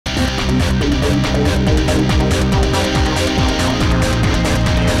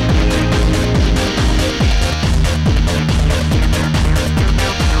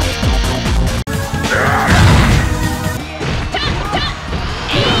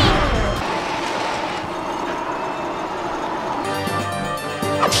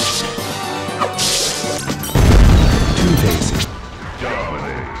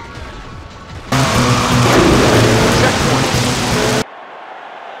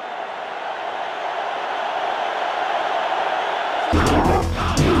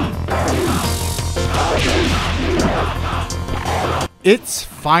It's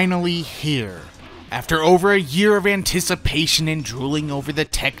finally here. After over a year of anticipation and drooling over the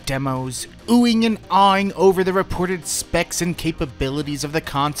tech demos, oohing and awing over the reported specs and capabilities of the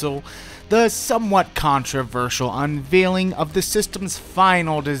console, the somewhat controversial unveiling of the system's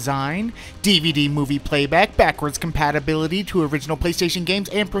final design, DVD movie playback, backwards compatibility to original PlayStation games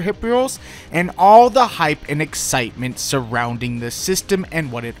and peripherals, and all the hype and excitement surrounding the system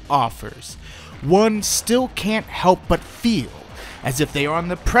and what it offers, one still can't help but feel as if they are on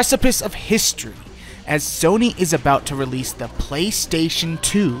the precipice of history, as Sony is about to release the PlayStation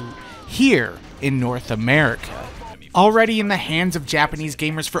 2 here in North America. Already in the hands of Japanese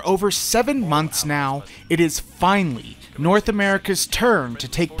gamers for over 7 months now, it is finally North America's turn to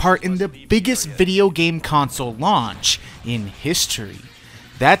take part in the biggest video game console launch in history.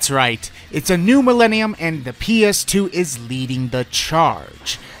 That's right, it's a new millennium and the PS2 is leading the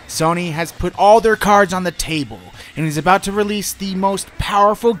charge. Sony has put all their cards on the table and is about to release the most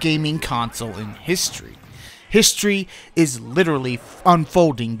powerful gaming console in history. History is literally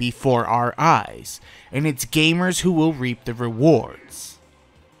unfolding before our eyes, and it's gamers who will reap the rewards.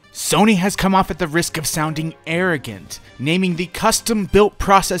 Sony has come off at the risk of sounding arrogant, naming the custom-built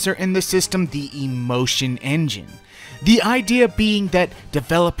processor in the system the Emotion Engine. The idea being that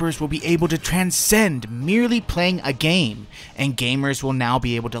developers will be able to transcend merely playing a game, and gamers will now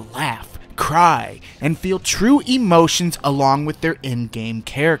be able to laugh, cry, and feel true emotions along with their in-game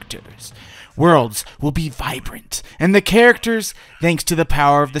characters. Worlds will be vibrant, and the characters, thanks to the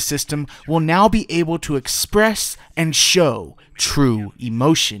power of the system, will now be able to express and show true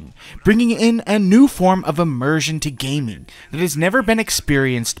emotion, bringing in a new form of immersion to gaming that has never been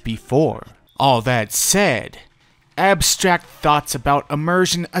experienced before. All that said, abstract thoughts about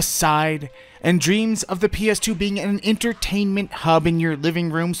immersion aside, and dreams of the PS2 being an entertainment hub in your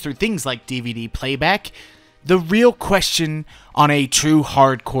living rooms through things like DVD playback, the real question on a true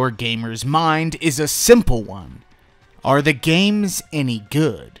hardcore gamer's mind is a simple one. Are the games any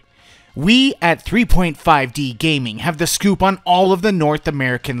good? We at 3.5D Gaming have the scoop on all of the North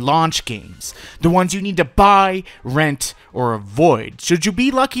American launch games, the ones you need to buy, rent, or avoid should you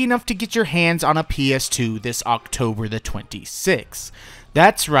be lucky enough to get your hands on a PS2 this October the 26th.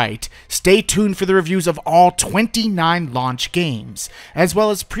 That's right, stay tuned for the reviews of all 29 launch games, as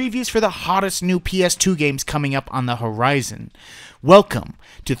well as previews for the hottest new PS2 games coming up on the horizon. Welcome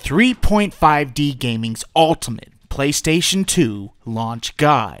to 3.5D Gaming's ultimate PlayStation 2 launch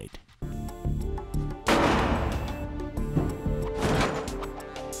guide.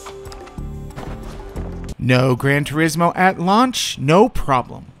 No Gran Turismo at launch? No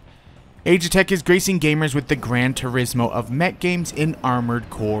problem. Age of Tech is gracing gamers with the Gran Turismo of mech games in Armored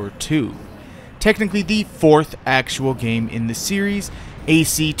Core 2. Technically the 4th actual game in the series,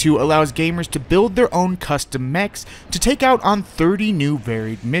 AC2 allows gamers to build their own custom mechs to take out on 30 new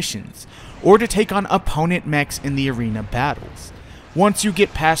varied missions, or to take on opponent mechs in the arena battles. Once you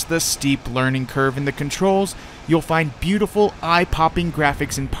get past the steep learning curve in the controls, you'll find beautiful, eye-popping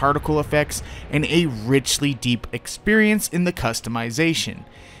graphics and particle effects, and a richly deep experience in the customization.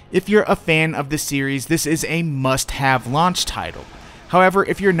 If you're a fan of the series, this is a must-have launch title. However,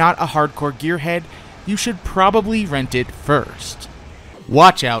 if you're not a hardcore gearhead, you should probably rent it first.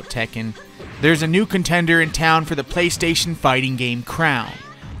 Watch out, Tekken. There's a new contender in town for the PlayStation fighting game crown.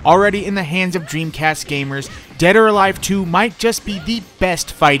 Already in the hands of Dreamcast gamers, Dead or Alive 2 might just be the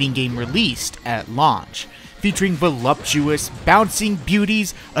best fighting game released at launch, featuring voluptuous, bouncing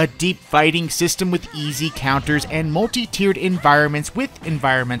beauties, a deep fighting system with easy counters, and multi-tiered environments with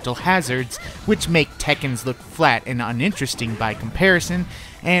environmental hazards, which make Tekkens look flat and uninteresting by comparison,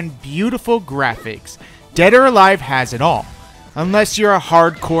 and beautiful graphics. Dead or Alive has it all. Unless you're a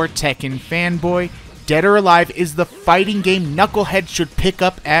hardcore Tekken fanboy, Dead or Alive is the fighting game knuckleheads should pick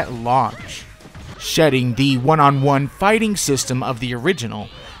up at launch. Shedding the one-on-one fighting system of the original,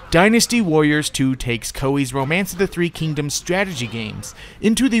 Dynasty Warriors 2 takes Koei's Romance of the Three Kingdoms strategy games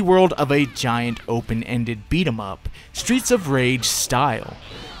into the world of a giant open-ended beat-em-up, Streets of Rage style.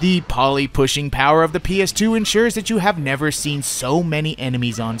 The poly-pushing power of the PS2 ensures that you have never seen so many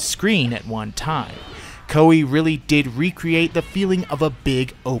enemies on screen at one time. Koei really did recreate the feeling of a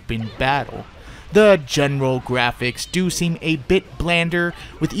big open battle. The general graphics do seem a bit blander,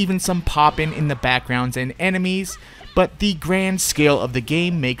 with even some pop-in in the backgrounds and enemies, but the grand scale of the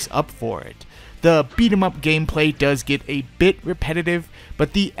game makes up for it. The beat-em-up gameplay does get a bit repetitive,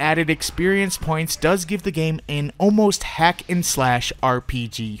 but the added experience points does give the game an almost hack-and-slash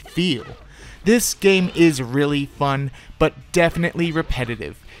RPG feel. This game is really fun, but definitely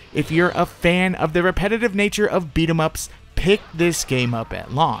repetitive. If you're a fan of the repetitive nature of beat-em-ups, pick this game up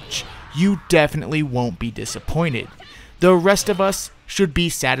at launch. You definitely won't be disappointed. The rest of us should be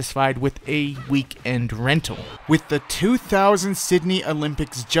satisfied with a weekend rental. With the 2000 Sydney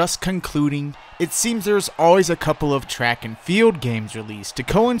Olympics just concluding, it seems there's always a couple of track and field games released to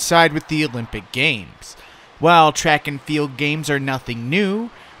coincide with the Olympic Games. While track and field games are nothing new,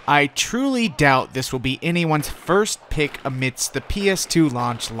 I truly doubt this will be anyone's first pick amidst the PS2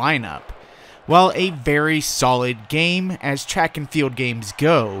 launch lineup. While a very solid game as track and field games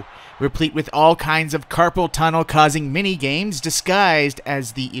go, replete with all kinds of carpal tunnel causing mini-games disguised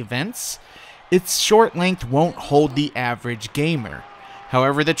as the events, its short length won't hold the average gamer.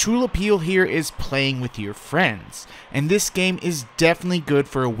 However, the true appeal here is playing with your friends, and this game is definitely good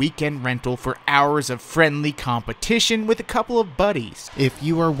for a weekend rental for hours of friendly competition with a couple of buddies. If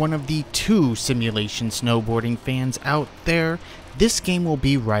you are one of the 2 simulation snowboarding fans out there, this game will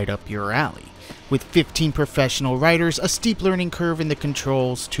be right up your alley. With 15 professional riders, a steep learning curve in the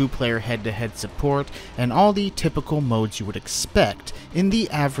controls, 2-player head-to-head support, and all the typical modes you would expect in the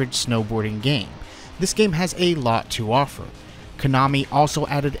average snowboarding game, this game has a lot to offer. Konami also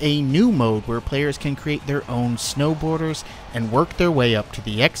added a new mode where players can create their own snowboarders and work their way up to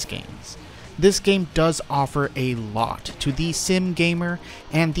the X Games. This game does offer a lot to the sim gamer,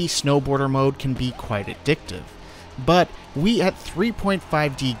 and the snowboarder mode can be quite addictive. But we at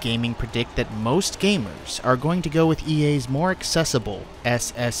 3.5D Gaming predict that most gamers are going to go with EA's more accessible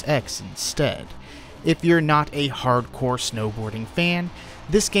SSX instead. If you're not a hardcore snowboarding fan,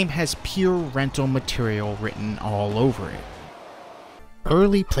 this game has pure rental material written all over it.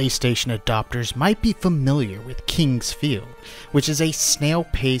 Early PlayStation adopters might be familiar with King's Field, which is a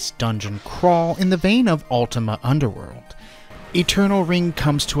snail-paced dungeon crawl in the vein of Ultima Underworld. Eternal Ring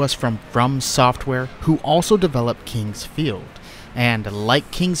comes to us from Software, who also developed King's Field, and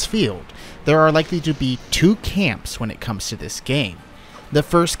like King's Field, there are likely to be 2 camps when it comes to this game. The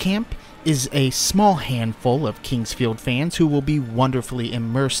first camp is a small handful of King's Field fans who will be wonderfully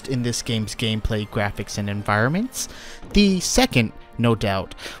immersed in this game's gameplay, graphics, and environments. The second, no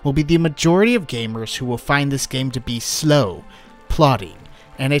doubt, will be the majority of gamers who will find this game to be slow, plodding,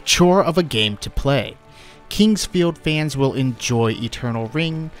 and a chore of a game to play. King's Field fans will enjoy Eternal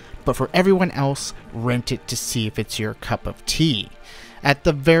Ring, but for everyone else, rent it to see if it's your cup of tea. At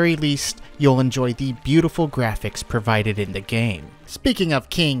the very least, you'll enjoy the beautiful graphics provided in the game. Speaking of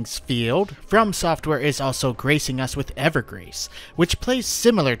King's Field, From Software is also gracing us with Evergrace, which plays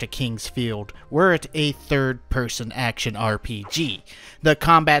similar to King's Field, were it a third-person action RPG. The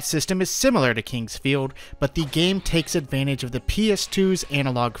combat system is similar to King's Field, but the game takes advantage of the PS2's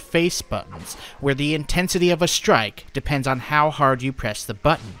analog face buttons, where the intensity of a strike depends on how hard you press the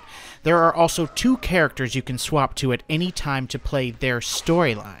button. There are also 2 characters you can swap to at any time to play their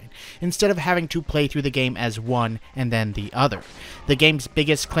storyline, instead of having to play through the game as one and then the other. The game's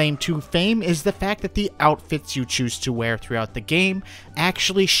biggest claim to fame is the fact that the outfits you choose to wear throughout the game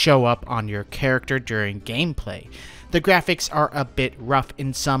actually show up on your character during gameplay. The graphics are a bit rough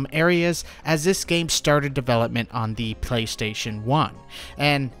in some areas, as this game started development on the PlayStation 1,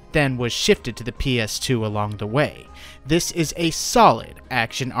 and then was shifted to the PS2 along the way. This is a solid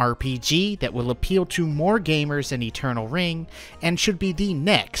action RPG that will appeal to more gamers than Eternal Ring, and should be the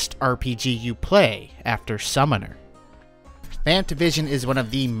next RPG you play after Summoner. Fantavision is one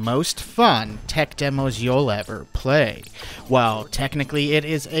of the most fun tech demos you'll ever play. While technically it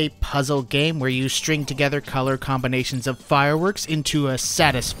is a puzzle game where you string together color combinations of fireworks into a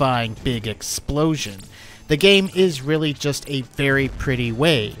satisfying big explosion, the game is really just a very pretty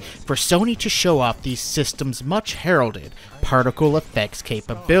way for Sony to show off the system's much heralded particle effects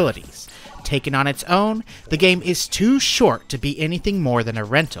capabilities. Taken on its own, the game is too short to be anything more than a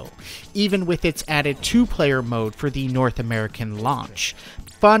rental, even with its added 2-player mode for the North American launch.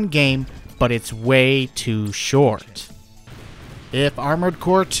 Fun game, but it's way too short. If Armored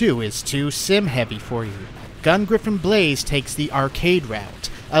Core 2 is too sim-heavy for you, Gun Griffin Blaze takes the arcade route,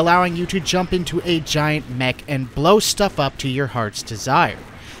 allowing you to jump into a giant mech and blow stuff up to your heart's desire.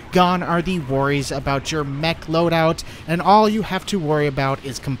 Gone are the worries about your mech loadout, and all you have to worry about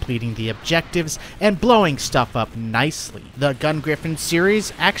is completing the objectives and blowing stuff up nicely. The Gun Griffin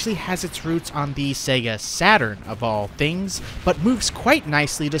series actually has its roots on the Sega Saturn of all things, but moves quite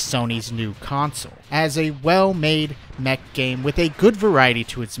nicely to Sony's new console, as a well-made mech game with a good variety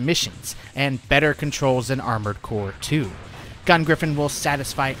to its missions, and better controls than Armored Core 2. Gun Griffin will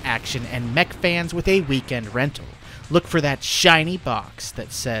satisfy action and mech fans with a weekend rental. Look for that shiny box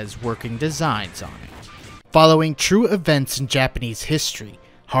that says Working Designs on it. Following true events in Japanese history,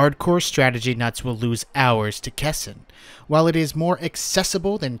 hardcore strategy nuts will lose hours to Kessen. While it is more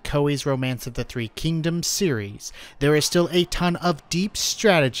accessible than Koei's Romance of the Three Kingdoms series, there is still a ton of deep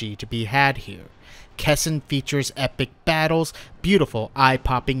strategy to be had here. Kessen features epic battles, beautiful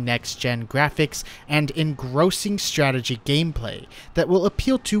eye-popping next-gen graphics, and engrossing strategy gameplay that will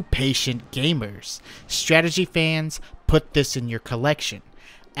appeal to patient gamers. Strategy fans, put this in your collection.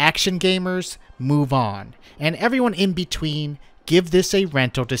 Action gamers, move on. And everyone in between, give this a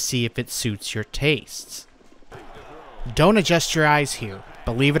rental to see if it suits your tastes. Don't adjust your eyes here.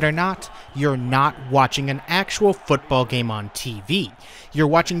 Believe it or not, you're not watching an actual football game on TV. You're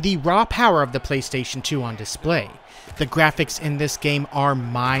watching the raw power of the PlayStation 2 on display. The graphics in this game are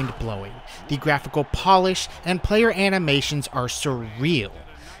mind-blowing. The graphical polish and player animations are surreal.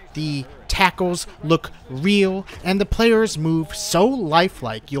 The tackles look real, and the players move so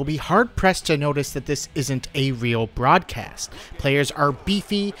lifelike you'll be hard-pressed to notice that this isn't a real broadcast. Players are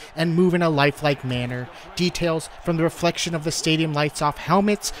beefy and move in a lifelike manner. Details from the reflection of the stadium lights off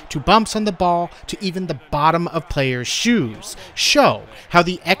helmets, to bumps on the ball, to even the bottom of players' shoes show how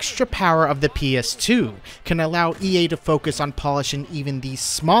the extra power of the PS2 can allow EA to focus on polishing even the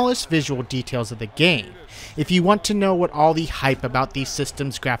smallest visual details of the game. If you want to know what all the hype about these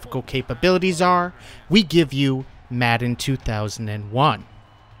systems' graphical capabilities are, we give you Madden 2001.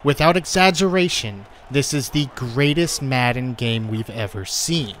 Without exaggeration, this is the greatest Madden game we've ever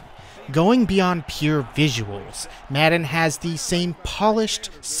seen. Going beyond pure visuals, Madden has the same polished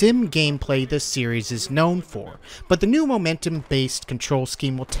sim gameplay the series is known for, but the new momentum-based control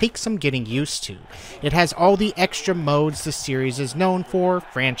scheme will take some getting used to. It has all the extra modes the series is known for: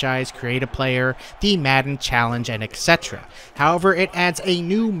 franchise, create a player, the Madden challenge, and etc. However, it adds a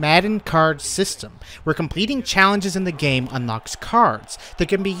new Madden card system, where completing challenges in the game unlocks cards that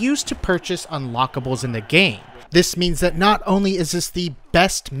can be used to purchase unlockables in the game. This means that not only is this the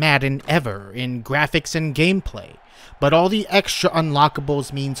best Madden ever in graphics and gameplay, but all the extra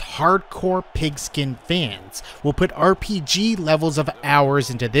unlockables means hardcore pigskin fans will put RPG levels of hours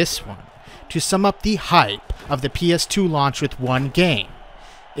into this one. To sum up the hype of the PS2 launch with one game,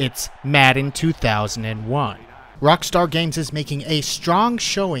 it's Madden 2001. Rockstar Games is making a strong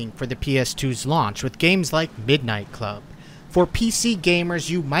showing for the PS2's launch with games like Midnight Club. For PC gamers,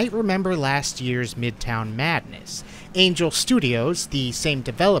 you might remember last year's Midtown Madness. Angel Studios, the same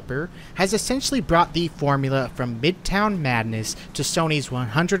developer, has essentially brought the formula from Midtown Madness to Sony's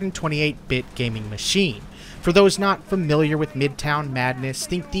 128-bit gaming machine. For those not familiar with Midtown Madness,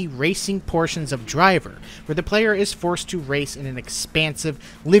 think the racing portions of Driver, where the player is forced to race in an expansive,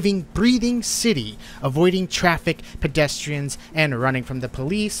 living, breathing city, avoiding traffic, pedestrians, and running from the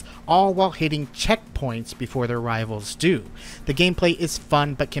police, all while hitting checkpoints before their rivals do. The gameplay is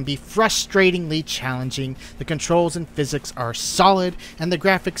fun but can be frustratingly challenging. The controls and physics are solid, and the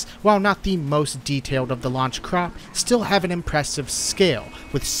graphics, while not the most detailed of the launch crop, still have an impressive scale,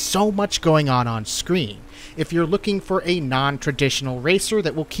 with so much going on screen. If you're looking for a non-traditional racer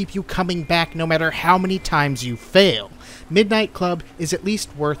that will keep you coming back no matter how many times you fail, Midnight Club is at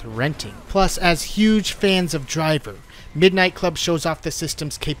least worth renting. Plus, as huge fans of Driver, Midnight Club shows off the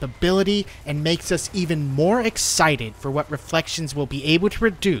system's capability and makes us even more excited for what Reflections will be able to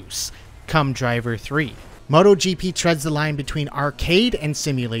produce come Driver 3. MotoGP treads the line between arcade and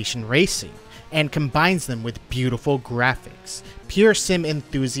simulation racing, and combines them with beautiful graphics. Pure sim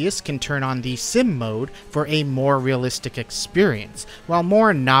enthusiasts can turn on the sim mode for a more realistic experience, while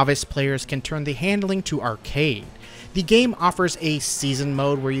more novice players can turn the handling to arcade. The game offers a season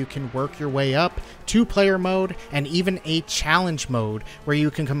mode where you can work your way up, 2-player mode, and even a challenge mode where you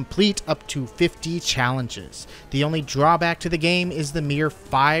can complete up to 50 challenges. The only drawback to the game is the mere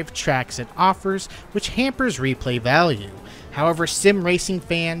 5 tracks it offers, which hampers replay value. However, sim racing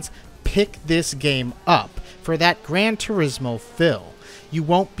fans, pick this game up for that Gran Turismo fill. You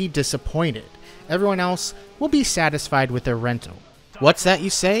won't be disappointed. Everyone else will be satisfied with their rental. What's that you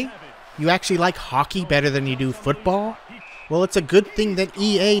say? You actually like hockey better than you do football? Well, it's a good thing that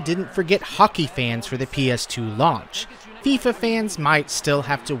EA didn't forget hockey fans for the PS2 launch. FIFA fans might still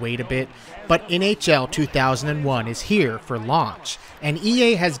have to wait a bit, but NHL 2001 is here for launch, and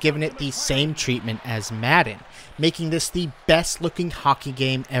EA has given it the same treatment as Madden, making this the best looking hockey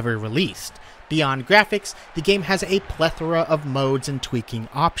game ever released. Beyond graphics, the game has a plethora of modes and tweaking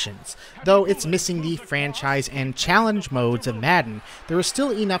options. Though it's missing the franchise and challenge modes of Madden, there is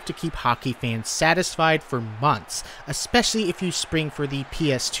still enough to keep hockey fans satisfied for months, especially if you spring for the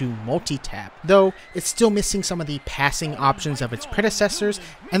PS2 multi-tap. Though it's still missing some of the passing options of its predecessors,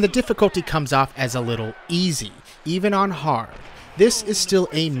 and the difficulty comes off as a little easy, even on hard. This is still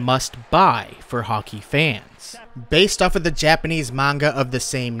a must-buy for hockey fans. Based off of the Japanese manga of the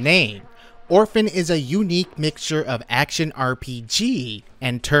same name, Orphan is a unique mixture of action RPG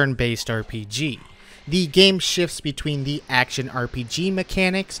and turn-based RPG. The game shifts between the action RPG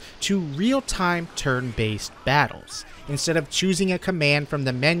mechanics to real-time turn-based battles. Instead of choosing a command from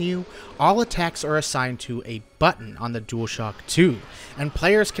the menu, all attacks are assigned to a button on the DualShock 2, and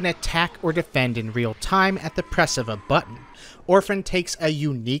players can attack or defend in real time at the press of a button. Orphan takes a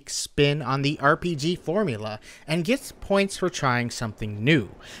unique spin on the RPG formula and gets points for trying something new.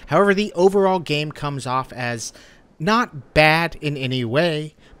 However, the overall game comes off as not bad in any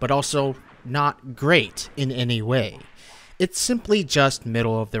way, but also not great in any way. It's simply just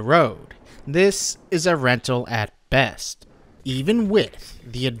middle of the road. This is a rental at best. Even with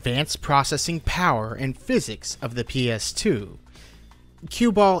the advanced processing power and physics of the PS2,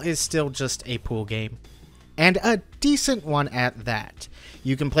 Cue Ball is still just a pool game. And a decent one at that.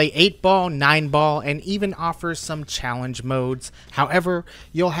 You can play 8-ball, 9-ball, and even offers some challenge modes. However,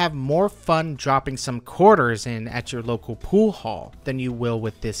 you'll have more fun dropping some quarters in at your local pool hall than you will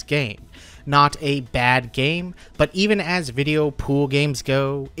with this game. Not a bad game, but even as video pool games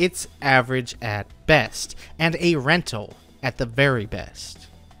go, it's average at best, and a rental at the very best.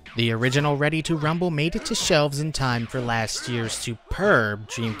 The original Ready to Rumble made it to shelves in time for last year's superb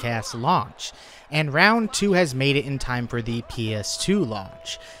Dreamcast launch, and Round 2 has made it in time for the PS2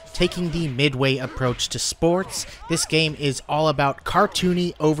 launch. Taking the midway approach to sports, this game is all about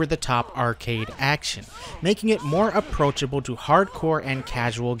cartoony, over-the-top arcade action, making it more approachable to hardcore and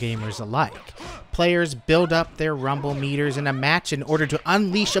casual gamers alike. Players build up their rumble meters in a match in order to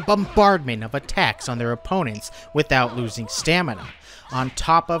unleash a bombardment of attacks on their opponents without losing stamina. On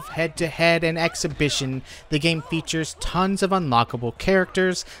top of head-to-head and exhibition, the game features tons of unlockable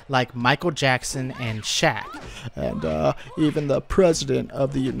characters like Michael Jackson and Shaq. And even the President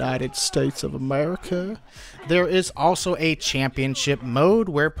of the United States of America. There is also a championship mode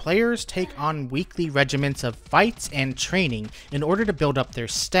where players take on weekly regiments of fights and training in order to build up their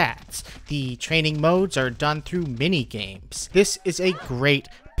stats. The training modes are done through mini-games. This is a great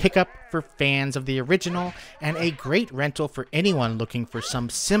pickup for fans of the original, and a great rental for anyone looking for some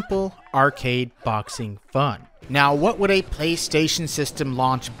simple arcade boxing fun. Now, what would a PlayStation system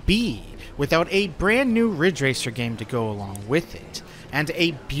launch be without a brand new Ridge Racer game to go along with it? And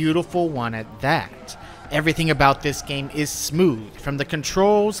a beautiful one at that. Everything about this game is smooth, from the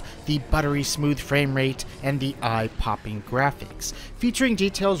controls, the buttery smooth frame rate, and the eye-popping graphics, featuring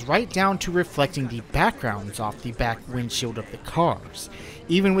details right down to reflecting the backgrounds off the back windshield of the cars.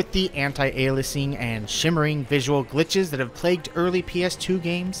 Even with the anti-aliasing and shimmering visual glitches that have plagued early PS2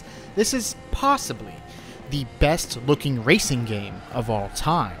 games, this is possibly the best-looking racing game of all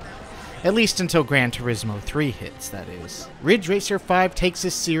time. At least until Gran Turismo 3 hits, that is. Ridge Racer 5 takes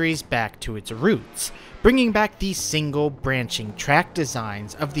this series back to its roots, bringing back the single branching track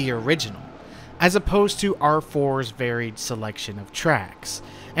designs of the original, as opposed to R4's varied selection of tracks.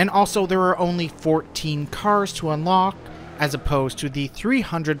 And also there are only 14 cars to unlock, as opposed to the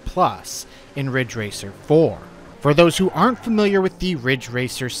 300 plus in Ridge Racer 4. For those who aren't familiar with the Ridge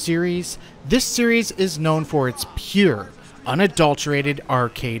Racer series, this series is known for its pure, unadulterated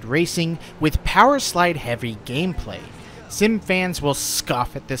arcade racing with power slide heavy gameplay. Sim fans will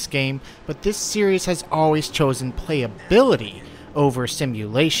scoff at this game, but this series has always chosen playability over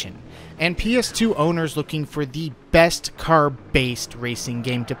simulation, and PS2 owners looking for the best car-based racing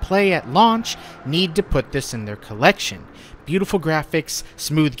game to play at launch need to put this in their collection. Beautiful graphics,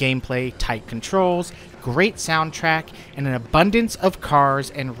 smooth gameplay, tight controls, great soundtrack, and an abundance of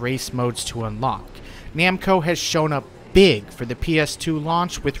cars and race modes to unlock. Namco has shown up big for the PS2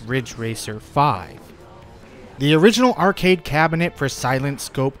 launch with Ridge Racer 5. The original arcade cabinet for Silent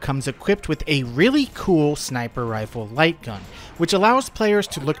Scope comes equipped with a really cool sniper rifle light gun, which allows players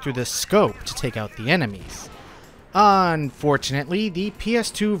to look through the scope to take out the enemies. Unfortunately, the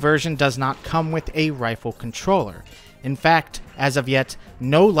PS2 version does not come with a rifle controller. In fact, as of yet,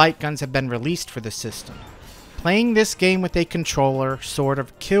 no light guns have been released for the system. Playing this game with a controller sort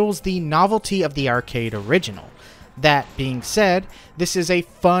of kills the novelty of the arcade original. That being said, this is a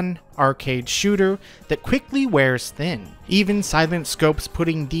fun arcade shooter that quickly wears thin. Even Silent Scope's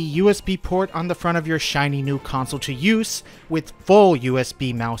putting the USB port on the front of your shiny new console to use with full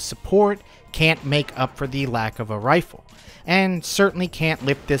USB mouse support can't make up for the lack of a rifle, and certainly can't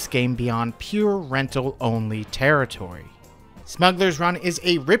lift this game beyond pure rental-only territory. Smuggler's Run is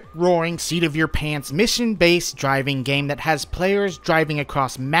a rip-roaring, seat-of-your-pants, mission-based driving game that has players driving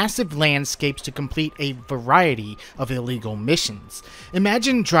across massive landscapes to complete a variety of illegal missions.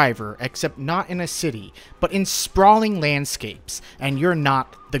 Imagine Driver, except not in a city, but in sprawling landscapes, and you're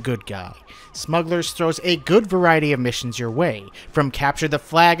not the good guy. Smugglers throws a good variety of missions your way, from capture the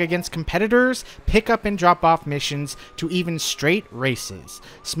flag against competitors, pick up and drop off missions, to even straight races.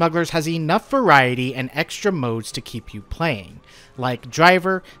 Smugglers has enough variety and extra modes to keep you playing. Like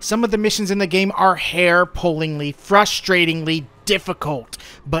Driver, some of the missions in the game are hair-pullingly, frustratingly difficult,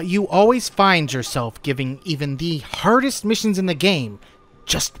 but you always find yourself giving even the hardest missions in the game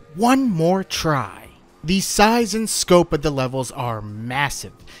just one more try. The size and scope of the levels are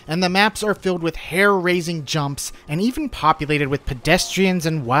massive, and the maps are filled with hair-raising jumps and even populated with pedestrians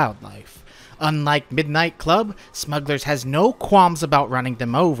and wildlife. Unlike Midnight Club, Smugglers has no qualms about running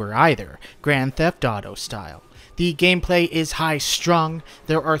them over either, Grand Theft Auto style. The gameplay is high-strung,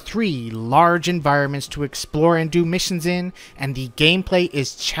 there are 3 large environments to explore and do missions in, and the gameplay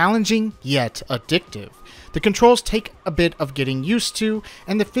is challenging yet addictive. The controls take a bit of getting used to,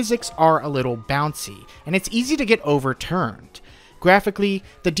 and the physics are a little bouncy, and it's easy to get overturned. Graphically,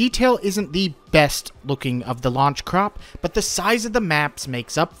 the detail isn't the best looking of the launch crop, but the size of the maps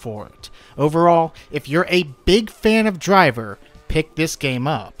makes up for it. Overall, if you're a big fan of Driver, pick this game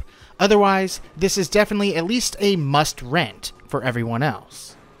up. Otherwise, this is definitely at least a must-rent for everyone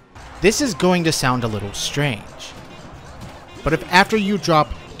else. This is going to sound a little strange, but if after you drop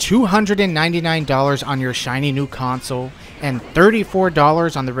 $299 on your shiny new console and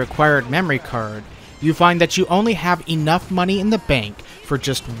 $34 on the required memory card, you find that you only have enough money in the bank for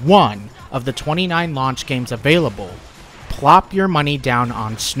just one of the 29 launch games available, plop your money down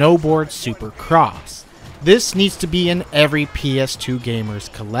on Snowboard Supercross. This needs to be in every PS2 gamer's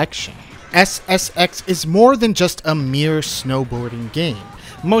collection. SSX is more than just a mere snowboarding game,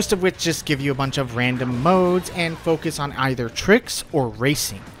 most of which just give you a bunch of random modes and focus on either tricks or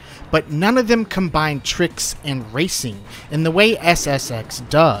racing. But none of them combine tricks and racing in the way SSX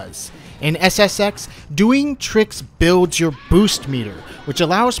does. In SSX, doing tricks builds your boost meter, which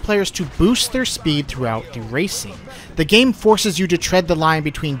allows players to boost their speed throughout the racing. The game forces you to tread the line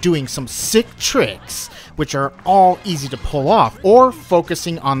between doing some sick tricks, which are all easy to pull off, or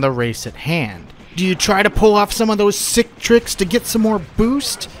focusing on the race at hand. Do you try to pull off some of those sick tricks to get some more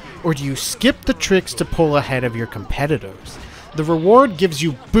boost, or do you skip the tricks to pull ahead of your competitors? The reward gives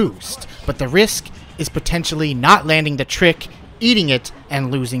you boost, but the risk is potentially not landing the trick, eating it, and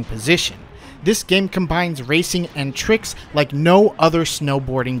losing position. This game combines racing and tricks like no other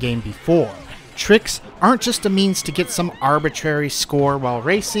snowboarding game before. Tricks aren't just a means to get some arbitrary score while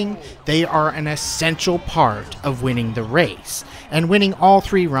racing, they are an essential part of winning the race. And winning all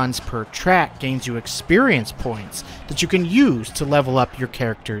 3 runs per track gains you experience points that you can use to level up your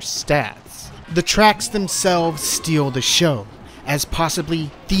character's stats. The tracks themselves steal the show, as possibly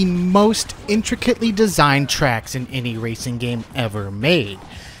the most intricately designed tracks in any racing game ever made.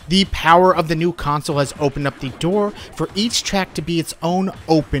 The power of the new console has opened up the door for each track to be its own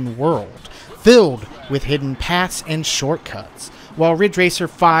open world, filled with hidden paths and shortcuts. While Ridge Racer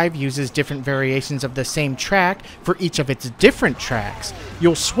 5 uses different variations of the same track for each of its different tracks,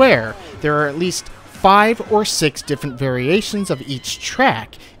 you'll swear there are at least 5 or 6 different variations of each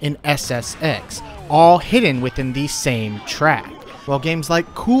track in SSX, all hidden within the same track. While games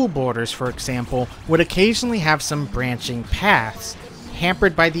like Cool Borders, for example, would occasionally have some branching paths,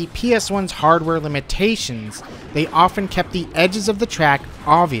 hampered by the PS1's hardware limitations, they often kept the edges of the track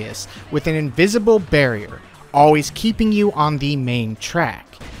obvious with an invisible barrier, always keeping you on the main track.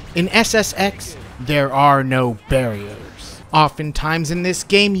 In SSX, there are no barriers. Oftentimes in this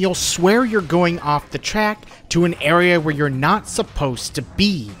game, you'll swear you're going off the track to an area where you're not supposed to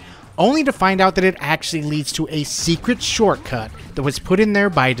be, only to find out that it actually leads to a secret shortcut that was put in there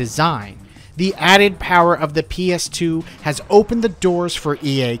by design. The added power of the PS2 has opened the doors for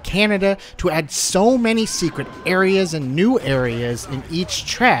EA Canada to add so many secret areas and new areas in each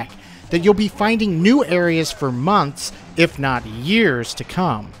track that you'll be finding new areas for months, if not years, to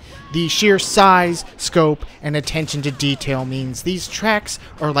come. The sheer size, scope, and attention to detail means these tracks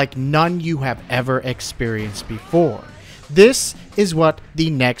are like none you have ever experienced before. This is what the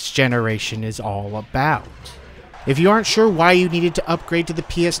next generation is all about. If you aren't sure why you needed to upgrade to the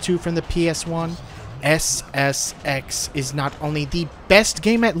PS2 from the PS1, SSX is not only the best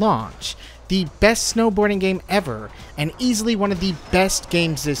game at launch, the best snowboarding game ever, and easily one of the best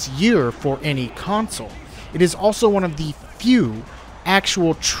games this year for any console. It is also one of the few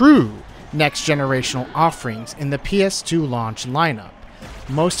actual true next generational offerings in the PS2 launch lineup.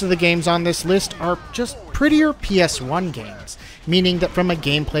 Most of the games on this list are just prettier PS1 games, meaning that from a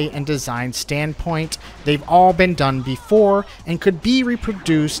gameplay and design standpoint, they've all been done before and could be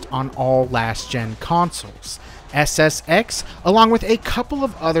reproduced on all last-gen consoles. SSX, along with a couple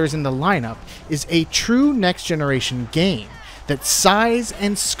of others in the lineup, is a true next-generation game that size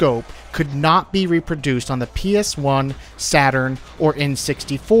and scope could not be reproduced on the PS1, Saturn, or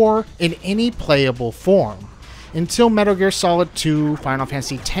N64 in any playable form. Until Metal Gear Solid 2, Final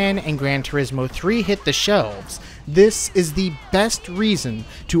Fantasy X, and Gran Turismo 3 hit the shelves, this is the best reason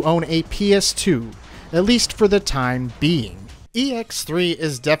to own a PS2, at least for the time being. EX3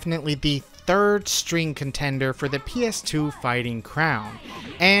 is definitely the third string contender for the PS2 fighting crown,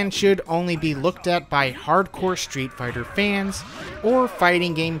 and should only be looked at by hardcore Street Fighter fans, or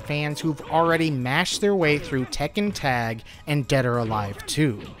fighting game fans who've already mashed their way through Tekken Tag and Dead or Alive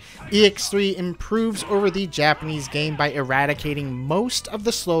 2. EX3 improves over the Japanese game by eradicating most of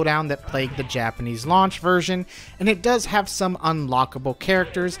the slowdown that plagued the Japanese launch version, and it does have some unlockable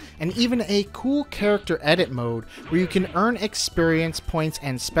characters and even a cool character edit mode where you can earn experience points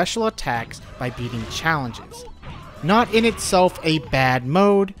and special attacks by beating challenges. Not in itself a bad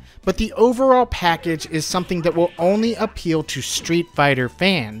mode, but the overall package is something that will only appeal to Street Fighter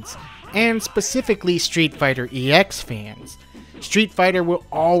fans, and specifically Street Fighter EX fans. Street Fighter will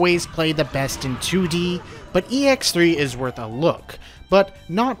always play the best in 2D, but EX3 is worth a look, but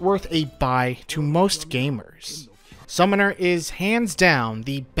not worth a buy to most gamers. Summoner is hands down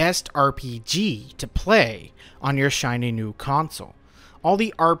the best RPG to play on your shiny new console. All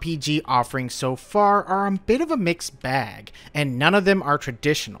the RPG offerings so far are a bit of a mixed bag, and none of them are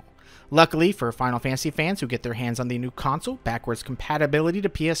traditional. Luckily for Final Fantasy fans who get their hands on the new console, backwards compatibility to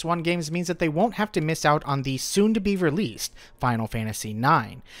PS1 games means that they won't have to miss out on the soon-to-be-released Final Fantasy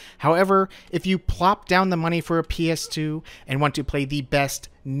IX. However, if you plop down the money for a PS2 and want to play the best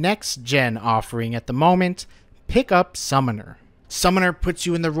next-gen offering at the moment, pick up Summoner. Summoner puts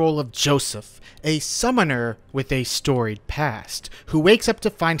you in the role of Joseph, a summoner with a storied past, who wakes up to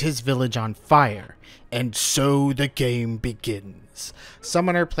find his village on fire. And so the game begins.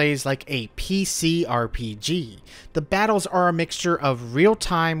 Summoner plays like a PC RPG. The battles are a mixture of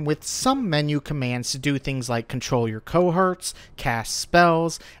real-time with some menu commands to do things like control your cohorts, cast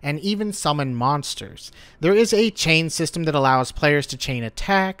spells, and even summon monsters. There is a chain system that allows players to chain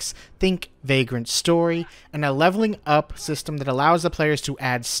attacks, think Vagrant Story, and a leveling up system that allows the players to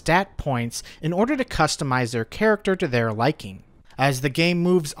add stat points in order to customize their character to their liking. As the game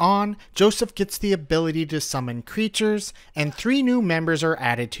moves on, Joseph gets the ability to summon creatures, and 3 new members are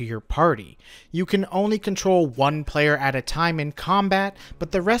added to your party. You can only control 1 player at a time in combat,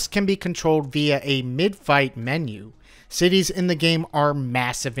 but the rest can be controlled via a mid-fight menu. Cities in the game are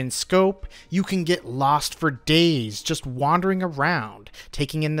massive in scope. You can get lost for days just wandering around,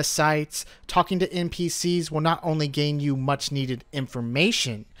 taking in the sights. Talking to NPCs will not only gain you much needed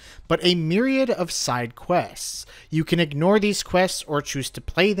information, but a myriad of side quests. You can ignore these quests or choose to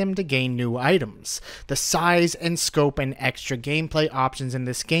play them to gain new items. The size and scope and extra gameplay options in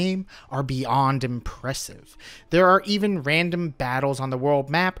this game are beyond impressive. There are even random battles on the world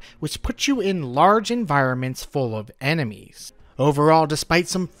map which put you in large environments full of enemies. Overall, despite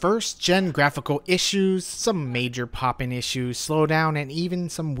some first-gen graphical issues, some major pop-in issues, slowdown, and even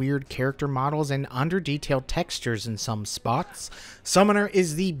some weird character models and under-detailed textures in some spots, Summoner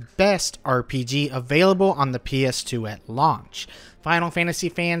is the best RPG available on the PS2 at launch. Final Fantasy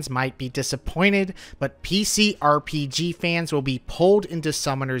fans might be disappointed, but PC RPG fans will be pulled into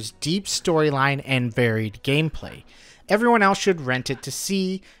Summoner's deep storyline and varied gameplay. Everyone else should rent it to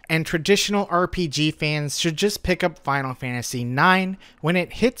see, and traditional RPG fans should just pick up Final Fantasy IX when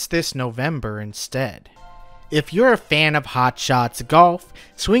it hits this November instead. If you're a fan of Hot Shots Golf,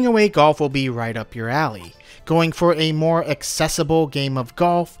 Swing Away Golf will be right up your alley. Going for a more accessible game of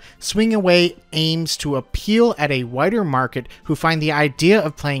golf, Swing Away aims to appeal at a wider market who find the idea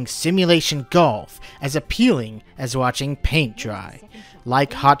of playing simulation golf as appealing as watching paint dry.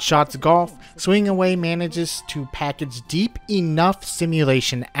 Like Hot Shots Golf, Swing Away manages to package deep enough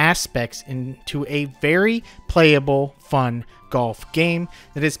simulation aspects into a very playable, fun golf game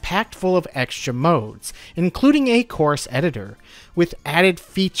that is packed full of extra modes, including a course editor, with added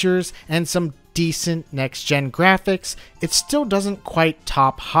features and some decent next-gen graphics, it still doesn't quite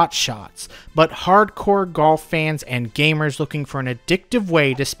top Hot Shots, but hardcore golf fans and gamers looking for an addictive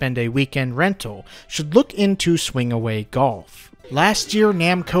way to spend a weekend rental should look into Swing Away Golf. Last year,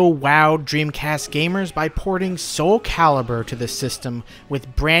 Namco wowed Dreamcast gamers by porting Soul Calibur to the system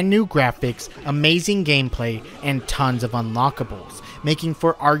with brand new graphics, amazing gameplay, and tons of unlockables, making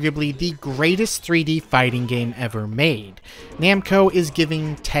for arguably the greatest 3D fighting game ever made. Namco is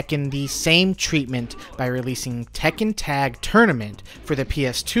giving Tekken the same treatment by releasing Tekken Tag Tournament for the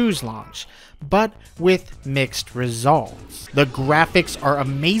PS2's launch, but with mixed results. The graphics are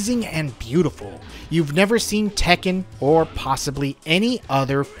amazing and beautiful. You've never seen Tekken or possibly any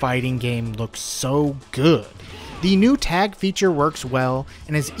other fighting game look so good. The new tag feature works well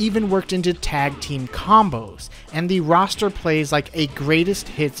and is even worked into tag team combos, and the roster plays like a greatest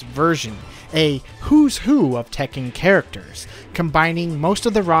hits version, a who's who of Tekken characters, combining most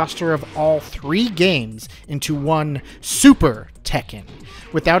of the roster of all 3 games into one Super Tekken.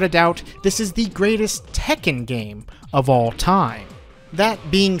 Without a doubt, this is the greatest Tekken game of all time. That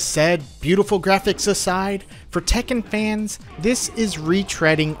being said, beautiful graphics aside, for Tekken fans, this is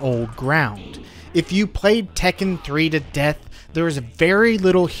retreading old ground. If you played Tekken 3 to death, there is very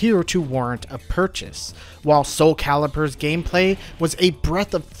little here to warrant a purchase, while Soul Calibur's gameplay was a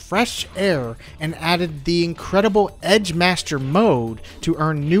breath of fresh air and added the incredible Edge Master mode to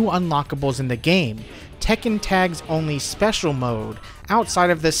earn new unlockables in the game. Tekken Tag's only special mode, outside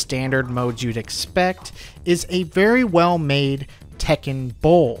of the standard modes you'd expect, is a very well made Tekken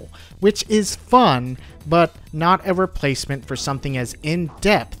Bowl, which is fun, but not a replacement for something as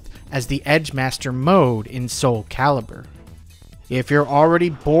in-depth as the Edge Master mode in Soul Calibur. If you're already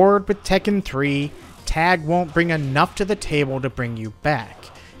bored with Tekken 3, Tag won't bring enough to the table to bring you back.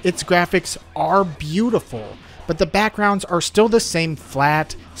 Its graphics are beautiful, but the backgrounds are still the same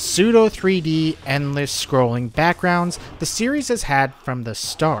flat, pseudo 3D, endless scrolling backgrounds the series has had from the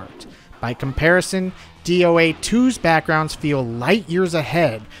start. By comparison, DOA 2's backgrounds feel light years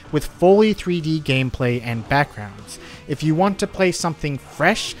ahead with fully 3D gameplay and backgrounds. If you want to play something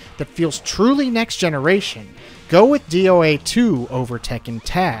fresh that feels truly next generation, go with DOA 2 over Tekken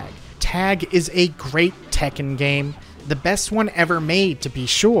Tag. Tag is a great Tekken game, the best one ever made to be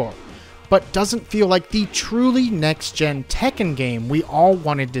sure, but doesn't feel like the truly next-gen Tekken game we all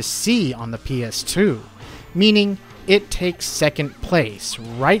wanted to see on the PS2, meaning it takes second place,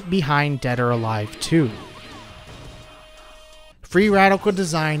 right behind Dead or Alive 2. Free Radical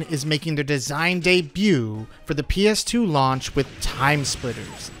Design is making their design debut for the PS2 launch with Time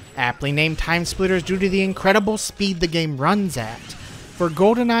Splitters, aptly named Time Splitters due to the incredible speed the game runs at. For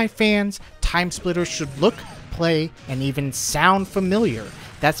GoldenEye fans, Time Splitters should look, play, and even sound familiar.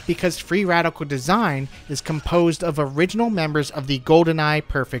 That's because Free Radical Design is composed of original members of the GoldenEye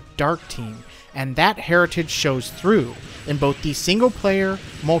Perfect Dark team, and that heritage shows through in both the single-player,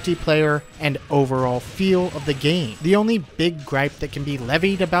 multiplayer, and overall feel of the game. The only big gripe that can be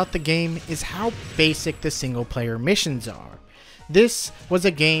levied about the game is how basic the single-player missions are. This was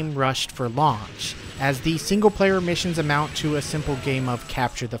a game rushed for launch, as the single-player missions amount to a simple game of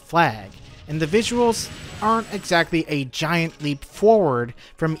capture the flag, and the visuals aren't exactly a giant leap forward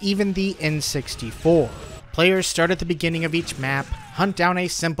from even the N64. Players start at the beginning of each map, hunt down a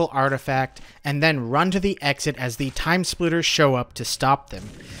simple artifact, and then run to the exit as the Time Splitters show up to stop them.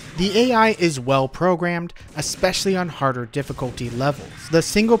 The AI is well programmed, especially on harder difficulty levels. The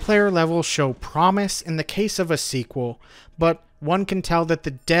single-player levels show promise in the case of a sequel, but one can tell that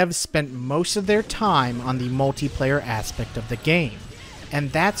the devs spent most of their time on the multiplayer aspect of the game, and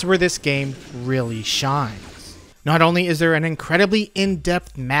that's where this game really shines. Not only is there an incredibly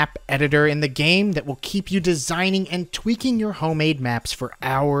in-depth map editor in the game that will keep you designing and tweaking your homemade maps for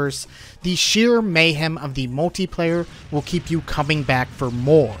hours, the sheer mayhem of the multiplayer will keep you coming back for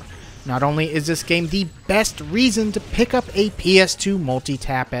more. Not only is this game the best reason to pick up a PS2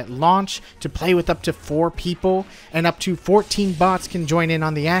 multi-tap at launch to play with up to 4 people, and up to 14 bots can join in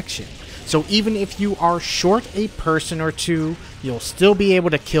on the action. So even if you are short a person or two, you'll still be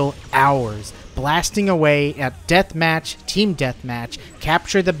able to kill hours blasting away at deathmatch, team deathmatch,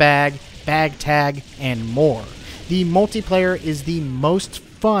 capture the bag, bag tag, and more. The multiplayer is the most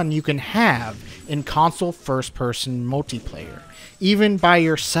fun you can have in console first-person multiplayer, even by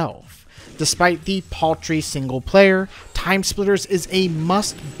yourself. Despite the paltry single player, Time Splitters is a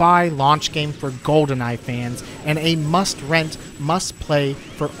must-buy launch game for GoldenEye fans and a must-rent, must-play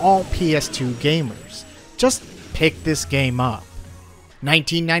for all PS2 gamers. Just pick this game up.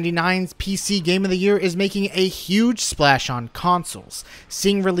 1999's PC Game of the Year is making a huge splash on consoles,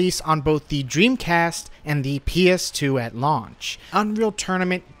 seeing release on both the Dreamcast and the PS2 at launch. Unreal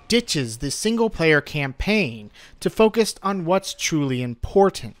Tournament ditches the single-player campaign to focus on what's truly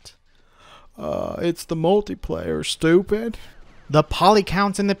important. It's the multiplayer, stupid. The poly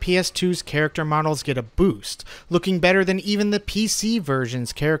counts in the PS2's character models get a boost, looking better than even the PC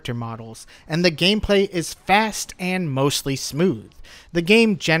version's character models, and the gameplay is fast and mostly smooth. The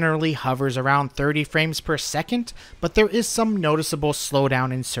game generally hovers around 30 frames per second, but there is some noticeable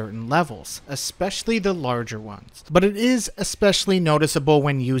slowdown in certain levels, especially the larger ones. But it is especially noticeable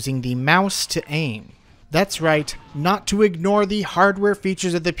when using the mouse to aim. That's right, not to ignore the hardware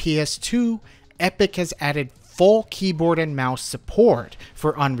features of the PS2, Epic has added full keyboard and mouse support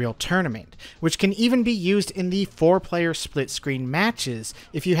for Unreal Tournament, which can even be used in the 4-player split-screen matches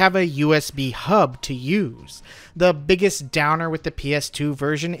if you have a USB hub to use. The biggest downer with the PS2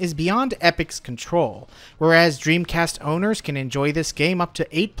 version is beyond Epic's control. Whereas Dreamcast owners can enjoy this game up to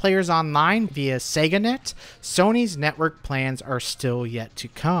 8 players online via SegaNet, Sony's network plans are still yet to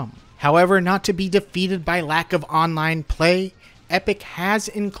come. However, not to be defeated by lack of online play, Epic has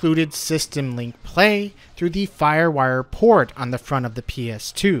included System Link Play through the FireWire port on the front of the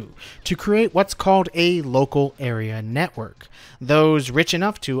PS2 to create what's called a local area network. Those rich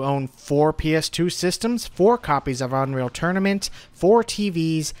enough to own 4 PS2 systems, 4 copies of Unreal Tournament, 4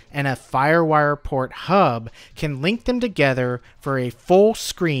 TVs, and a FireWire port hub can link them together for a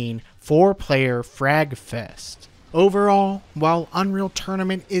full-screen 4-player frag fest. Overall, while Unreal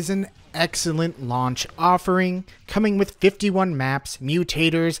Tournament is an excellent launch offering, coming with 51 maps,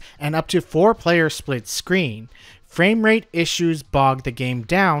 mutators, and up to 4-player split screen, frame rate issues bog the game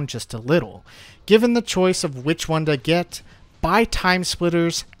down just a little. Given the choice of which one to get, buy Time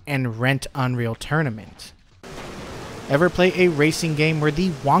Splitters and rent Unreal Tournament. Ever play a racing game where the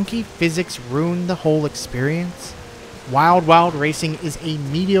wonky physics ruin the whole experience? Wild Wild Racing is a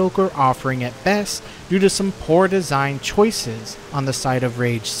mediocre offering at best due to some poor design choices on the side of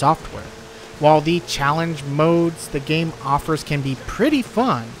Rage Software. While the challenge modes the game offers can be pretty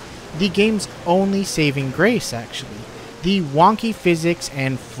fun, the game's only saving grace actually. The wonky physics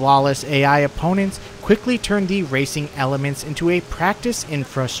and flawless AI opponents quickly turn the racing elements into a practice in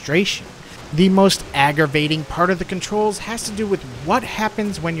frustration. The most aggravating part of the controls has to do with what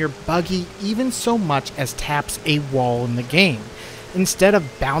happens when your buggy even so much as taps a wall in the game. Instead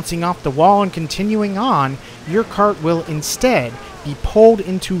of bouncing off the wall and continuing on, your cart will instead be pulled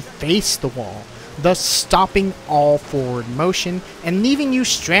into face the wall, thus stopping all forward motion and leaving you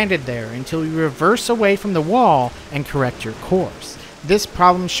stranded there until you reverse away from the wall and correct your course. This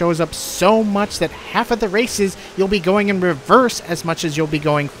problem shows up so much that half of the races you'll be going in reverse as much as you'll be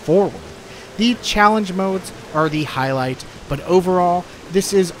going forward. The challenge modes are the highlight, but overall,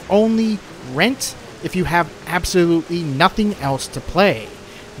 this is only rent if you have absolutely nothing else to play.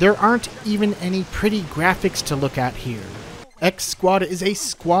 There aren't even any pretty graphics to look at here. X Squad is a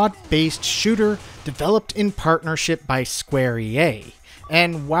squad-based shooter developed in partnership by Square EA,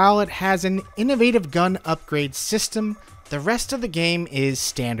 and while it has an innovative gun upgrade system, the rest of the game is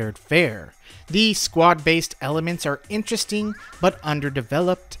standard fare. The squad-based elements are interesting but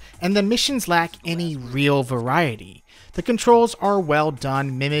underdeveloped, and the missions lack any real variety. The controls are well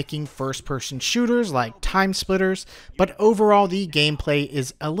done, mimicking first-person shooters like Time Splitters, but overall the gameplay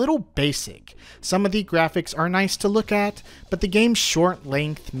is a little basic. Some of the graphics are nice to look at, but the game's short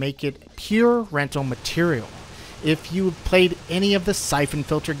length make it pure rental material. If you've played any of the Siphon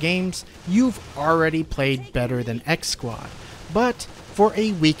Filter games, you've already played better than X Squad. But for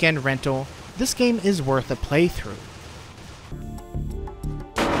a weekend rental, this game is worth a playthrough.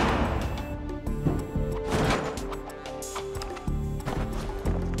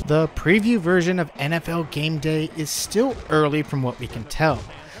 The preview version of NFL Game Day is still early from what we can tell.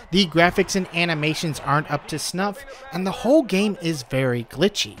 The graphics and animations aren't up to snuff, and the whole game is very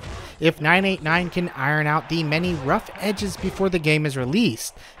glitchy. If 989 can iron out the many rough edges before the game is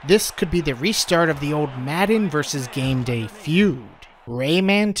released, this could be the restart of the old Madden vs. Game Day feud.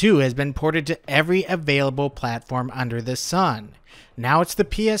 Rayman 2 has been ported to every available platform under the sun. Now it's the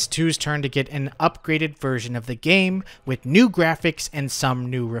PS2's turn to get an upgraded version of the game with new graphics and some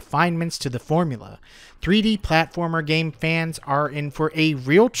new refinements to the formula. 3D platformer game fans are in for a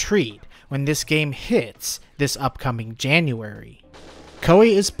real treat when this game hits this upcoming January.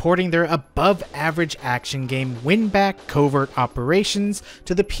 Koei is porting their above-average action game Winback Covert Operations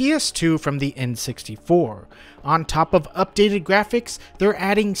to the PS2 from the N64. On top of updated graphics, they're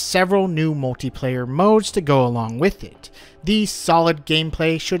adding several new multiplayer modes to go along with it. The solid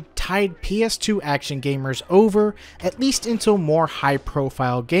gameplay should tide PS2 action gamers over, at least until more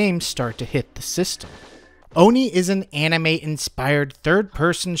high-profile games start to hit the system. Oni is an anime-inspired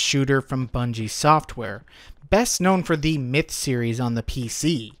third-person shooter from Bungie Software, best known for the Myth series on the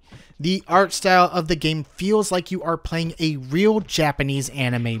PC. The art style of the game feels like you are playing a real Japanese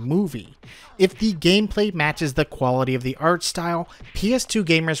anime movie. If the gameplay matches the quality of the art style, PS2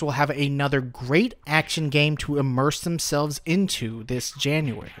 gamers will have another great action game to immerse themselves into this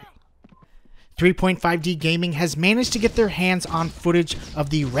January. 3.5D Gaming has managed to get their hands on footage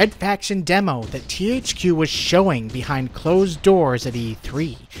of the Red Faction demo that THQ was showing behind closed doors at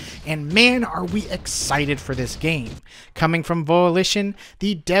E3, and man are we excited for this game. Coming from Volition,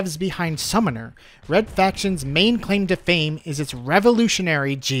 the devs behind Summoner, Red Faction's main claim to fame is its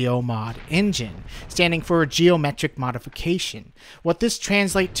revolutionary GeoMod engine, standing for geometric modification. What this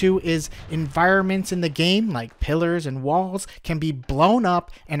translates to is environments in the game, like pillars and walls, can be blown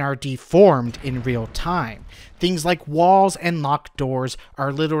up and are deformed in real time. Things like walls and locked doors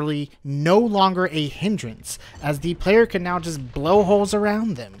are literally no longer a hindrance, as the player can now just blow holes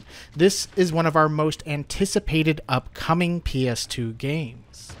around them. This is one of our most anticipated upcoming PS2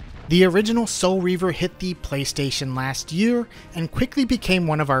 games. The original Soul Reaver hit the PlayStation last year and quickly became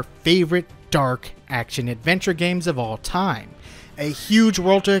one of our favorite dark action-adventure games of all time. A huge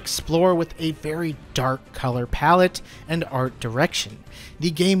world to explore with a very dark color palette and art direction.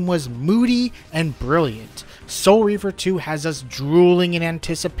 The game was moody and brilliant. Soul Reaver 2 has us drooling in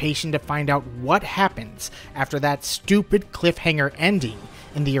anticipation to find out what happens after that stupid cliffhanger ending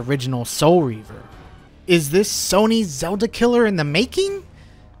in the original Soul Reaver. Is this Sony's Zelda killer in the making?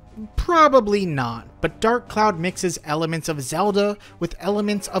 Probably not, but Dark Cloud mixes elements of Zelda with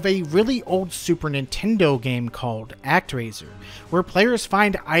elements of a really old Super Nintendo game called ActRaiser, where players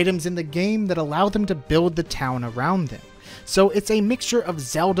find items in the game that allow them to build the town around them. So it's a mixture of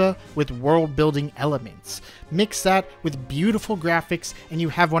Zelda with world-building elements. Mix that with beautiful graphics and you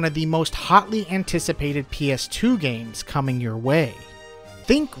have one of the most hotly anticipated PS2 games coming your way.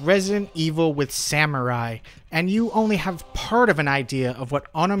 Think Resident Evil with Samurai, and you only have part of an idea of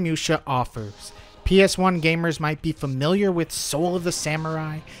what Onimusha offers. PS1 gamers might be familiar with Soul of the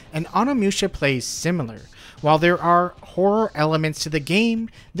Samurai, and Onimusha plays similar. While there are horror elements to the game,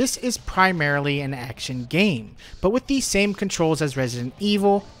 this is primarily an action game, but with the same controls as Resident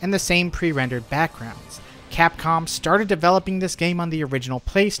Evil and the same pre-rendered backgrounds. Capcom started developing this game on the original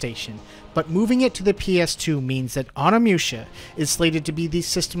PlayStation, but moving it to the PS2 means that Onimusha is slated to be the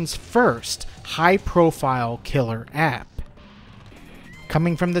system's first high-profile killer app.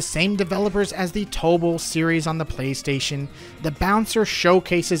 Coming from the same developers as the Tobal series on the PlayStation, the Bouncer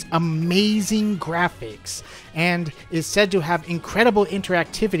showcases amazing graphics and is said to have incredible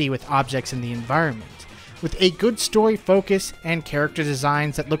interactivity with objects in the environment. With a good story focus and character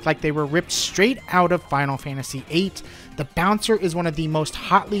designs that look like they were ripped straight out of Final Fantasy VIII, The Bouncer is one of the most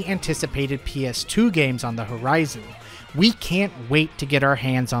hotly anticipated PS2 games on the horizon. We can't wait to get our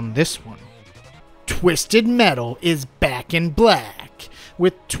hands on this one. Twisted Metal is back in black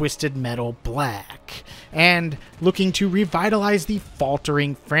with Twisted Metal Black, and looking to revitalize the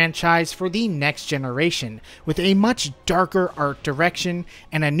faltering franchise for the next generation with a much darker art direction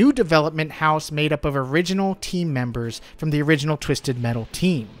and a new development house made up of original team members from the original Twisted Metal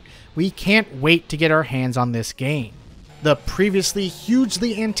team. We can't wait to get our hands on this game. The previously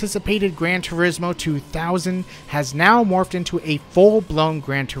hugely anticipated Gran Turismo 2000 has now morphed into a full-blown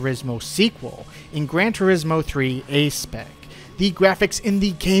Gran Turismo sequel in Gran Turismo 3 A-Spec. The graphics in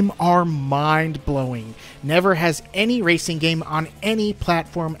the game are mind-blowing. Never has any racing game on any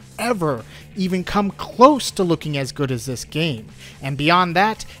platform ever even come close to looking as good as this game. And beyond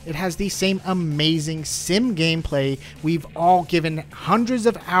that, it has the same amazing sim gameplay we've all given hundreds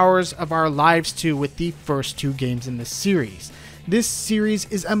of hours of our lives to with the first two games in the series. This series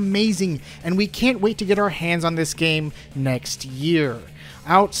is amazing, and we can't wait to get our hands on this game next year.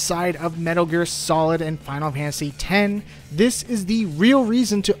 Outside of Metal Gear Solid and Final Fantasy X, this is the real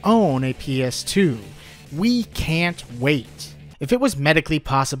reason to own a PS2. We can't wait. If it was medically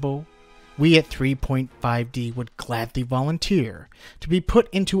possible, we at 3.5D would gladly volunteer to be put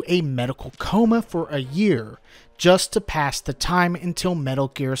into a medical coma for a year just to pass the time until Metal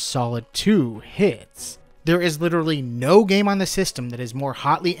Gear Solid 2 hits. There is literally no game on the system that is more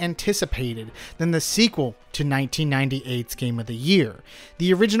hotly anticipated than the sequel to 1998's Game of the Year.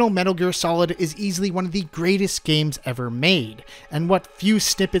 The original Metal Gear Solid is easily one of the greatest games ever made, and what few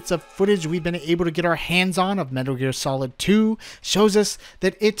snippets of footage we've been able to get our hands on of Metal Gear Solid 2 shows us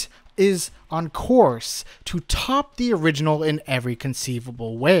that it is on course to top the original in every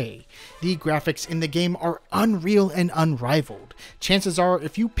conceivable way. The graphics in the game are unreal and unrivaled. Chances are,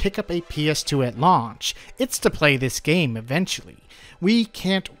 if you pick up a PS2 at launch, it's to play this game eventually. We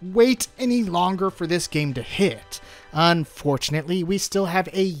can't wait any longer for this game to hit. Unfortunately, we still have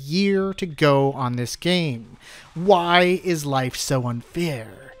a year to go on this game. Why is life so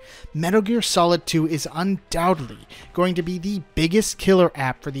unfair? Metal Gear Solid 2 is undoubtedly going to be the biggest killer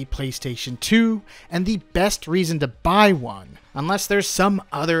app for the PlayStation 2 and the best reason to buy one, unless there's some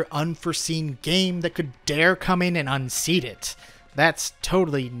other unforeseen game that could dare come in and unseat it. That's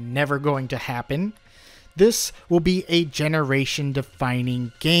totally never going to happen. This will be a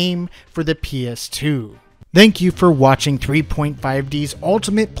generation-defining game for the PS2. Thank you for watching 3.5D's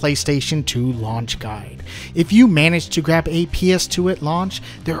Ultimate PlayStation 2 Launch Guide. If you managed to grab a PS2 at launch,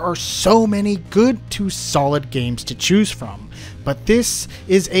 there are so many good to solid games to choose from. But this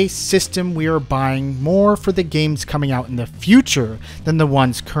is a system we are buying more for the games coming out in the future than the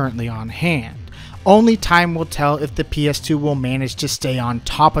ones currently on hand. Only time will tell if the PS2 will manage to stay on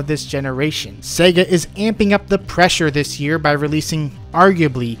top of this generation. Sega is amping up the pressure this year by releasing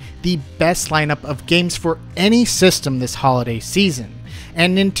arguably the best lineup of games for any system this holiday season.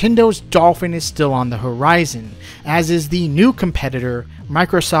 And Nintendo's Dolphin is still on the horizon, as is the new competitor,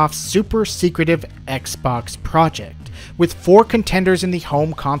 Microsoft's super secretive Xbox project. With 4 contenders in the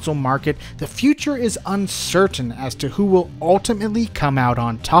home console market, the future is uncertain as to who will ultimately come out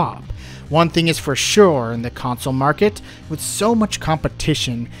on top. One thing is for sure in the console market, with so much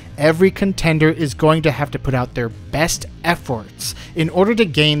competition, every contender is going to have to put out their best efforts in order to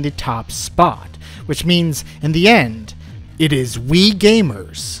gain the top spot, which means in the end, it is we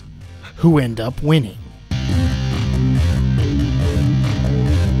gamers who end up winning.